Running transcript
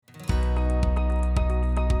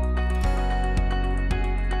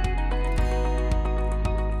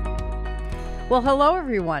Well, hello,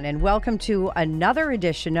 everyone, and welcome to another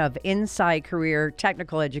edition of Inside Career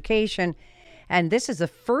Technical Education. And this is the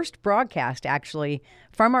first broadcast, actually,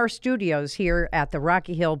 from our studios here at the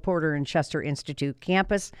Rocky Hill Porter and Chester Institute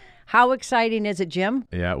campus. How exciting is it, Jim?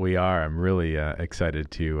 Yeah, we are. I'm really excited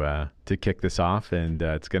to kick this off, and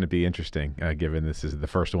it's going to be interesting, given this is the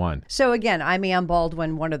first one. So again, I'm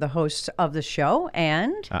Baldwin, one of the hosts of the show,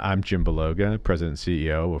 and I'm Jim Bologa, President and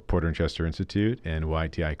CEO of Porter and Chester Institute and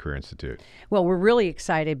YTI Career Institute. Well, we're really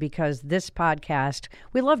excited because this podcast,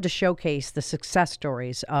 we love to showcase the success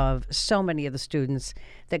stories of so many of the students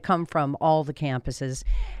that come from all the campuses.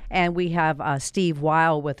 And we have Steve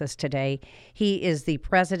Weil with us today. He is the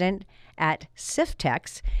president at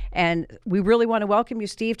Siftex. And we really want to welcome you,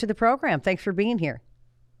 Steve, to the program. Thanks for being here.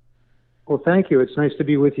 Well, thank you. It's nice to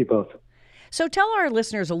be with you both. So tell our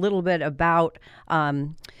listeners a little bit about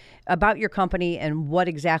your company and what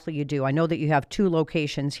exactly you do. I know that you have 2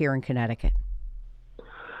 locations here in Connecticut.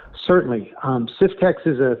 Certainly. Siftex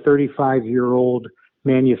is a 35-year-old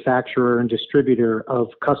manufacturer and distributor of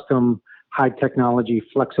custom high-technology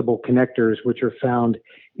flexible connectors, which are found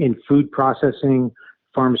in food processing,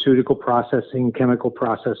 pharmaceutical processing, chemical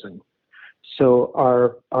processing. So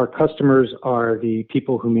our customers are the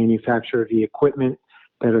people who manufacture the equipment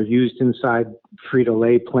that are used inside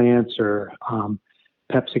Frito-Lay plants or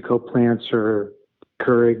PepsiCo plants or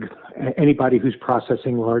Keurig, anybody who's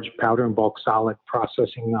processing large powder and bulk solid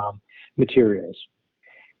processing materials.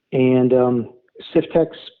 And Siftex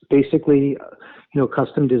basically,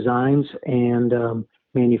 custom designs and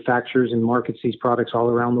manufactures and markets these products all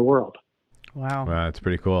around the world. Wow, that's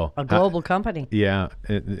pretty cool. A global company. Yeah.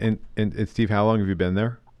 And Steve, how long have you been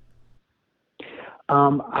there?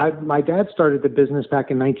 My dad started the business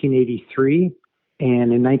back in 1983,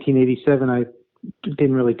 and in 1987, I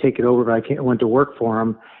didn't really take it over, but I went to work for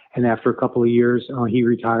him. And after a couple of years, he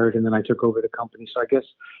retired, and then I took over the company. So I guess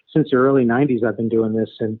since the early 90s, I've been doing this,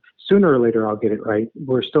 and sooner or later, I'll get it right.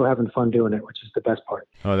 We're still having fun doing it, which is the best part.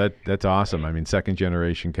 Oh, that's awesome. I mean, second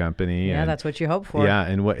generation company. Yeah, and, that's what you hope for. Yeah,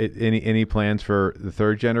 and any plans for the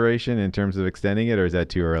third generation in terms of extending it, or is that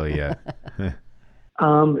too early yet?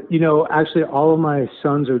 Actually, all of my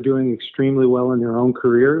sons are doing extremely well in their own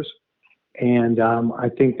careers. And I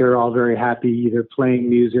think they're all very happy either playing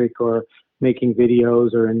music or making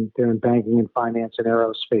videos, or they're in banking and finance and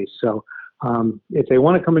aerospace. So if they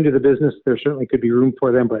want to come into the business, there certainly could be room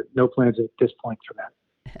for them, but no plans at this point for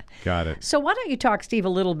that. Got it. So why don't you talk, Steve, a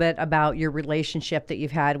little bit about your relationship that you've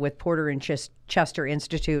had with Porter and Chester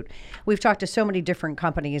Institute. We've talked to so many different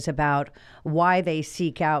companies about why they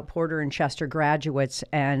seek out Porter and Chester graduates,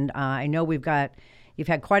 and I know you've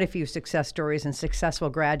had quite a few success stories and successful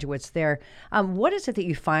graduates there. What is it that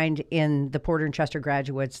you find in the Porter and Chester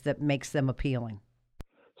graduates that makes them appealing?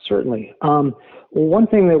 Certainly. Well, one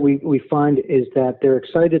thing that we find is that they're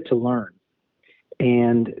excited to learn,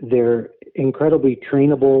 and they're incredibly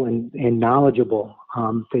trainable and knowledgeable.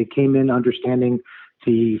 They came in understanding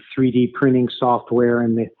the 3D printing software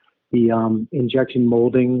and the injection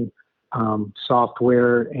molding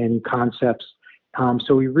software and concepts.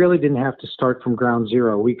 So we really didn't have to start from ground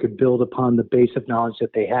zero. We could build upon the base of knowledge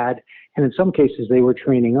that they had, and in some cases, they were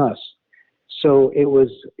training us. So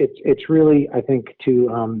it's really, I think,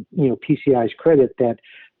 to PCI's credit that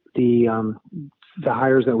the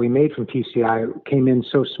hires that we made from PCI came in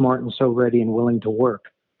so smart and so ready and willing to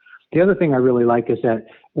work. The other thing I really like is that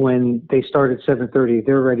when they start at 7:30,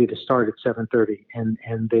 they're ready to start at 7:30,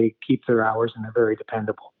 and they keep their hours, and they're very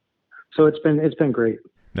dependable. So it's been great.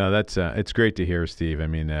 No, that's it's great to hear, Steve. I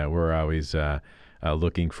mean, we're always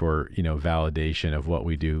looking for validation of what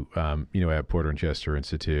we do, at Porter and Chester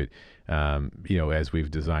Institute. As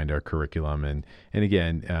we've designed our curriculum, and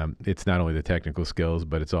again, it's not only the technical skills,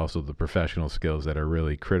 but it's also the professional skills that are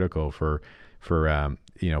really critical for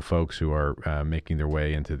folks who are making their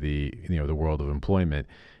way into the the world of employment.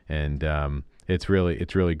 And it's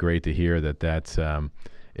really great to hear that's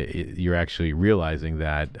you're actually realizing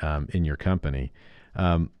that in your company.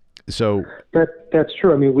 So that's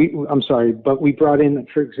true. I mean, I'm sorry, but we brought in,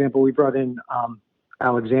 for example,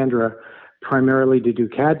 Alexandra primarily to do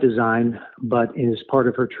CAD design, but as part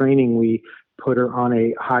of her training, we put her on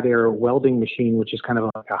a hot air welding machine, which is kind of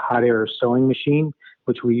like a hot air sewing machine,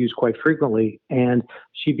 which we use quite frequently. And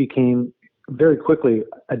she became very quickly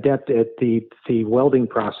adept at the welding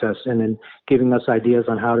process, and then giving us ideas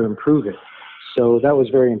on how to improve it. So that was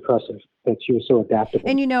very impressive that she was so adaptable.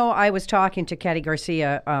 And I was talking to Katie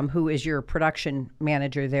Garcia, who is your production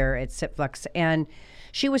manager there at Siftex, and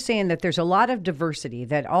she was saying that there's a lot of diversity,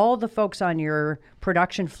 that all the folks on your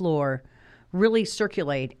production floor really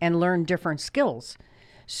circulate and learn different skills,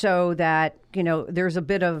 so that there's a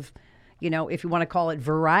bit of if you want to call it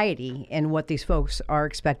variety in what these folks are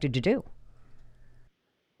expected to do.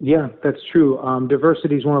 Yeah, that's true.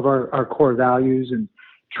 Diversity is one of our core values, and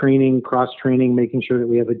training, cross-training, making sure that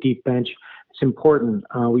we have a deep bench. It's important.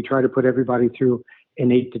 We try to put everybody through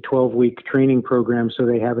an 8 to 12 week training program so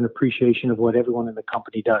they have an appreciation of what everyone in the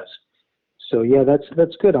company does. So yeah,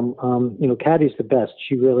 that's good. Caddy's the best.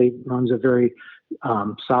 She really runs a very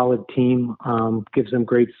solid team, gives them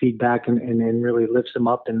great feedback, and really lifts them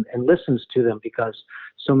up and listens to them, because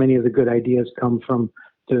so many of the good ideas come from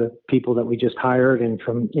the people that we just hired and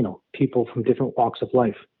from people from different walks of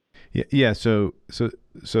life. Yeah. So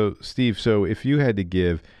Steve, so if you had to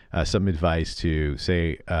give some advice to,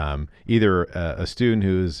 say, either a student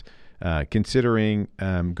who's considering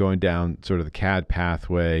going down sort of the CAD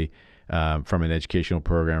pathway from an educational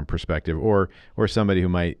program perspective, or somebody who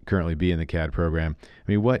might currently be in the CAD program,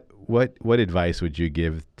 I mean, what advice would you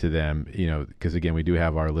give to them? Because again, we do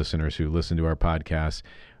have our listeners who listen to our podcast.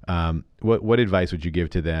 What advice would you give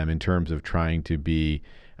to them in terms of trying to be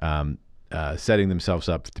setting themselves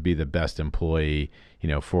up to be the best employee,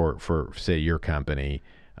 for say your company,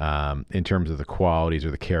 in terms of the qualities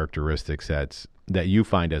or the characteristics that you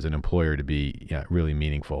find as an employer to be really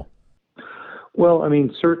meaningful? Well, I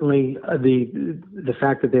mean, certainly the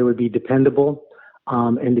fact that they would be dependable,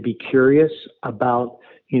 and to be curious about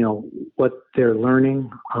what they're learning,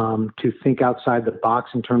 to think outside the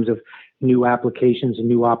box in terms of new applications and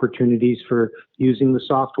new opportunities for using the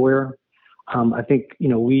software. I think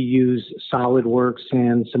we use SolidWorks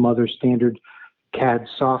and some other standard CAD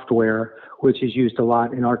software, which is used a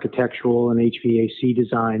lot in architectural and HVAC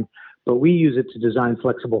design, but we use it to design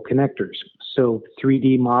flexible connectors. So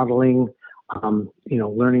 3D modeling,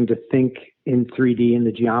 learning to think in 3D and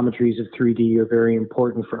the geometries of 3D are very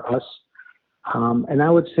important for us. And I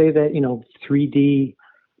would say that, 3D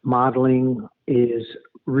modeling is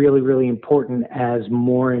really, really important as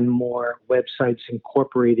more and more websites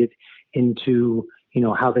incorporate it into,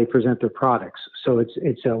 how they present their products. So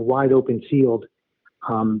it's a wide open field.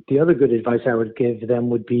 The other good advice I would give them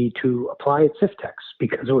would be to apply at Siftex,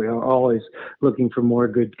 because we are always looking for more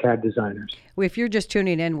good CAD designers. If you're just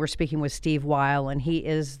tuning in, we're speaking with Steve Weil, and he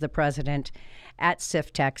is the president at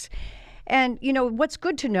Siftex. And, what's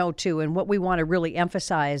good to know, too, and what we want to really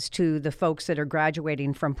emphasize to the folks that are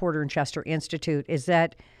graduating from Porter & Chester Institute is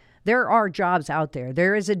that there are jobs out there.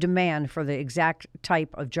 There is a demand for the exact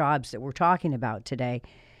type of jobs that we're talking about today.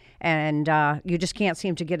 And you just can't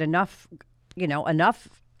seem to get enough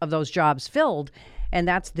of those jobs filled. And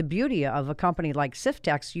that's the beauty of a company like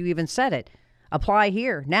Siftex. You even said it. Apply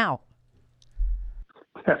here now.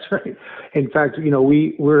 That's right. In fact,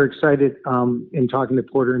 we're excited in talking to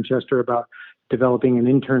Porter & Chester about developing an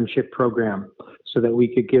internship program so that we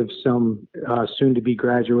could give some soon-to-be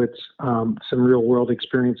graduates some real-world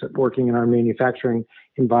experience at working in our manufacturing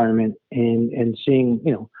environment and seeing,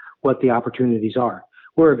 what the opportunities are.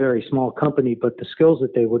 We're a very small company, but the skills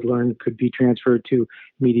that they would learn could be transferred to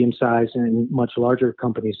medium-sized and much larger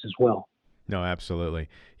companies as well. No, absolutely.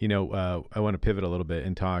 I want to pivot a little bit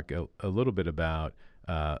and talk a little bit about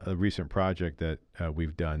a recent project that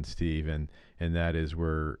we've done, Steve, and that is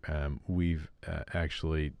where we've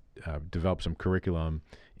actually developed some curriculum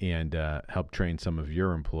and helped train some of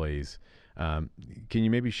your employees. Can you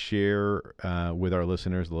maybe share with our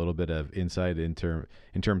listeners a little bit of insight in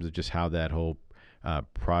terms of just how that whole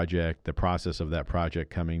project, the process of that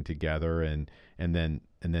project coming together, and then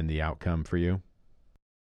the outcome for you?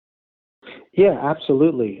 Yeah,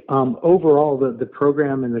 absolutely. Overall, the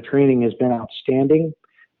program and the training has been outstanding.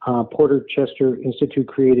 Porter Chester Institute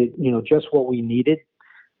created, just what we needed.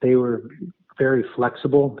 They were very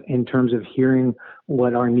flexible in terms of hearing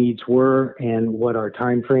what our needs were and what our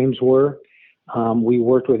timeframes were. We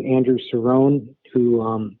worked with Andrew Cerrone,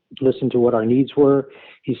 who listened to what our needs were.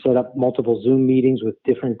 He set up multiple Zoom meetings with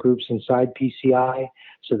different groups inside PCI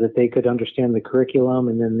so that they could understand the curriculum,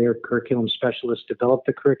 and then their curriculum specialists developed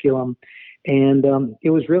the curriculum. And it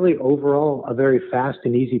was really overall a very fast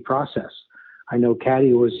and easy process. I know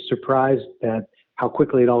Caddy was surprised at how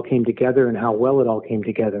quickly it all came together and how well it all came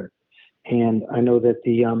together. And I know that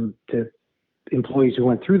the employees who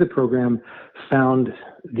went through the program found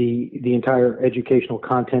the entire educational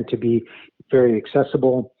content to be very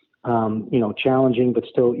accessible, challenging, but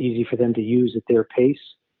still easy for them to use at their pace.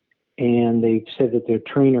 And they said that their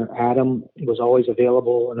trainer, Adam, was always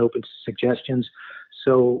available and open to suggestions.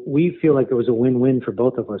 So we feel like it was a win-win for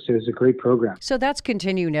both of us. It was a great program. So that's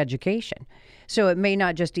continuing education. So it may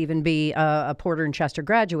not just even be a Porter & Chester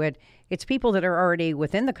graduate. It's people that are already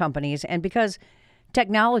within the companies. And because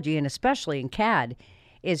technology, and especially in CAD,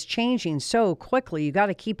 is changing so quickly. You got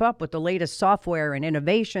to keep up with the latest software and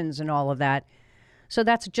innovations and all of that. So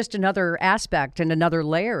that's just another aspect and another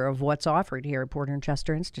layer of what's offered here at Porter and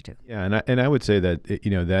Chester Institute. Yeah, and I would say that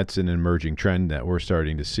that's an emerging trend that we're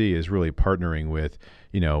starting to see is really partnering with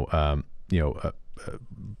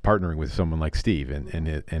partnering with someone like Steve and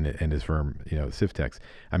his firm, Siftex.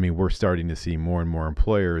 I mean, we're starting to see more and more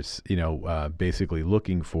employers, basically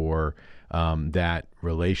looking for that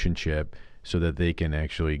relationship so that they can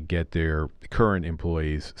actually get their current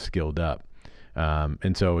employees skilled up.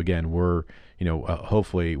 And so again, we're,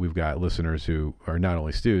 hopefully we've got listeners who are not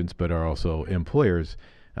only students, but are also employers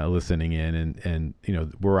listening in. And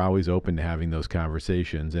we're always open to having those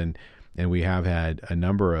conversations. And we have had a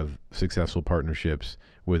number of successful partnerships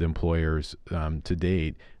with employers to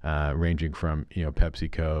date, ranging from,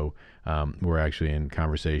 PepsiCo. We're actually in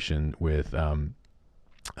conversation with a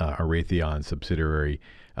Raytheon subsidiary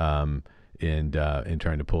in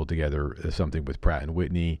trying to pull together something with Pratt &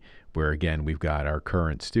 Whitney, where, again, we've got our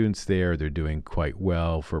current students there. They're doing quite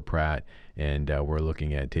well for Pratt, and we're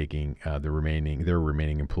looking at taking their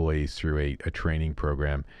remaining employees through a training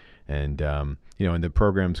program. And, and the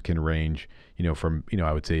programs can range, from,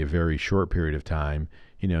 I would say a very short period of time,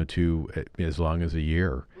 to as long as a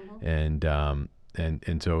year. Mm-hmm.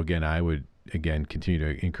 And so, again, I would, continue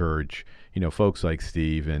to encourage, folks like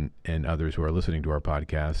Steve and others who are listening to our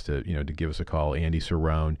podcast to give us a call. Andy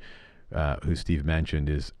Cerrone, who Steve mentioned,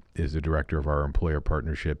 is the director of our employer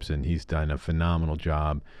partnerships, and he's done a phenomenal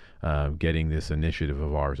job getting this initiative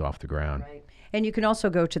of ours off the ground. Right. And you can also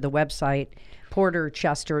go to the website,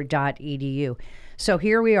 porterchester.edu. So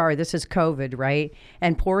here we are. This is COVID, right?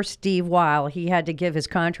 And poor Steve Weil, he had to give his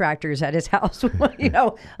contractors at his house, a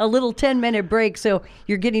little 10-minute break. So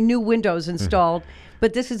you're getting new windows installed.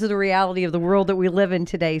 But this is the reality of the world that we live in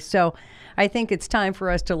today. So I think it's time for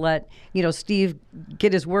us to let, Steve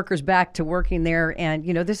get his workers back to working there. And,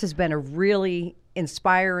 this has been a really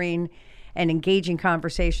inspiring and engaging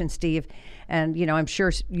conversation, Steve. And, I'm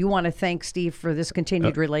sure you want to thank Steve for this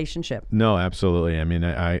continued relationship. No, absolutely. I mean,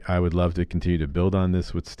 I would love to continue to build on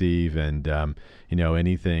this with Steve and,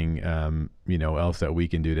 anything, else that we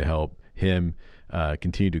can do to help him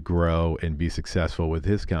continue to grow and be successful with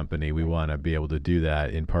his company. We want to be able to do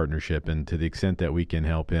that in partnership. And to the extent that we can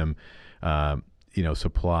help him,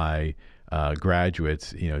 supply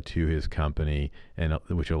graduates, to his company, and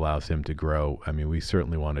which allows him to grow. I mean, we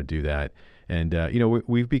certainly want to do that. And,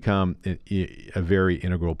 we've become a very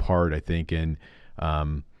integral part, I think, in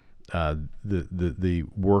the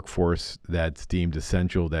workforce that's deemed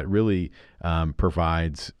essential, that really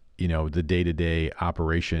provides, the day-to-day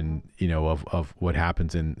operation, of what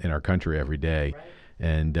happens in our country every day. Right.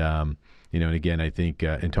 And, and again, I think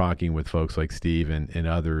in talking with folks like Steve and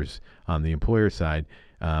others on the employer side,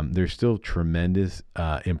 there's still tremendous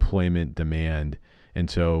employment demand. And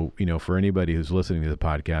so, for anybody who's listening to the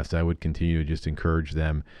podcast, I would continue to just encourage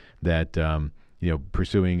them that,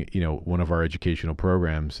 pursuing, one of our educational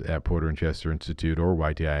programs at Porter and Chester Institute or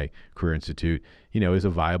YTI Career Institute, is a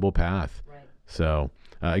viable path. Right. So,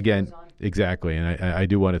 again, exactly. And I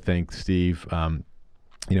do want to thank Steve,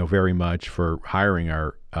 very much for hiring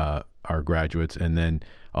our graduates and then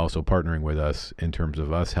also partnering with us in terms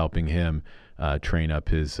of us helping him train up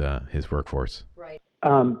his workforce. Right.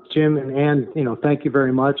 Jim and Ann, thank you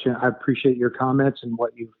very much. And I appreciate your comments and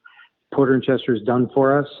what Porter and Chester has done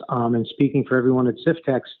for us. And speaking for everyone at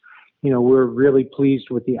Siftex, we're really pleased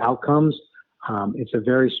with the outcomes. It's a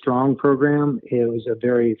very strong program. It was a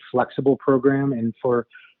very flexible program. And for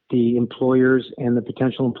the employers and the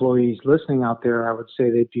potential employees listening out there, I would say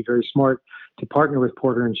they'd be very smart to partner with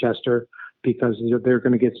Porter and Chester because they're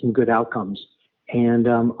going to get some good outcomes. And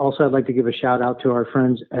also, I'd like to give a shout out to our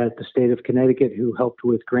friends at the state of Connecticut who helped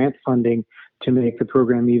with grant funding to make the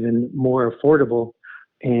program even more affordable.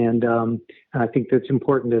 And I think that's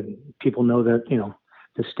important that people know that,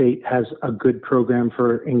 the state has a good program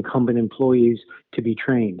for incumbent employees to be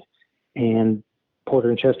trained. And Porter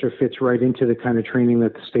and Chester fits right into the kind of training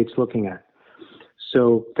that the state's looking at.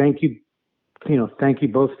 So thank you. Thank you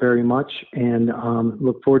both very much, and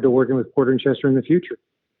look forward to working with Porter and Chester in the future.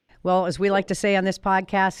 Well, as we like to say on this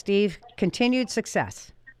podcast, Steve, continued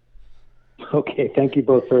success. Okay, thank you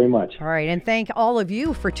both very much. All right, and thank all of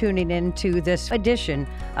you for tuning in to this edition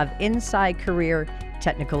of Inside Career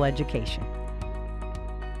Technical Education.